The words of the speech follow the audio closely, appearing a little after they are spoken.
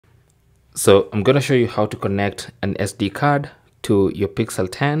So I'm going to show you how to connect an SD card to your Pixel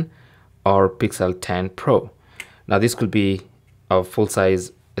 10 or Pixel 10 Pro. Now this could be a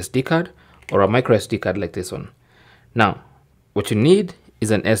full-size SD card or a micro SD card like this one. Now what you need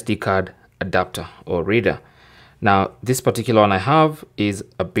is an SD card adapter or reader. Now this particular one I have is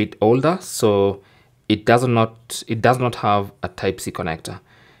a bit older, so it does not have a Type-C connector.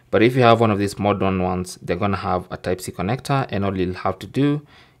 But if you have one of these modern ones, they're going to have a Type-C connector, and all you'll have to do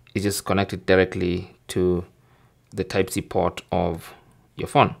is just connect it directly to the Type-C port of your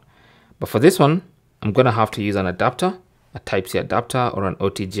phone. But for this one, I'm going to have to use an adapter, a Type-C adapter or an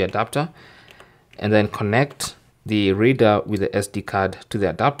OTG adapter, and then connect the reader with the SD card to the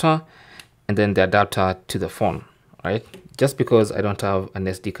adapter, and then the adapter to the phone, right? Just because I don't have an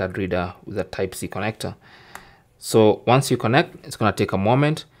SD card reader with a Type-C connector. So once you connect, it's going to take a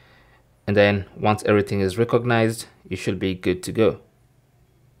moment, and then once everything is recognized, you should be good to go.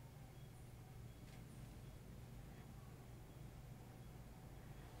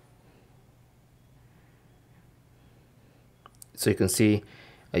 So you can see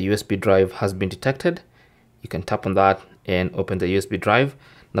a USB drive has been detected. You can tap on that and open the USB drive.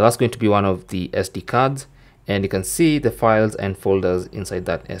 Now that's going to be one of the SD cards, and you can see the files and folders inside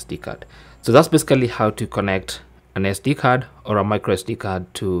that SD card. So that's basically how to connect an SD card or a micro SD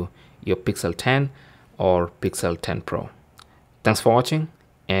card to your Pixel 10 or Pixel 10 Pro. Thanks for watching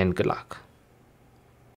and good luck.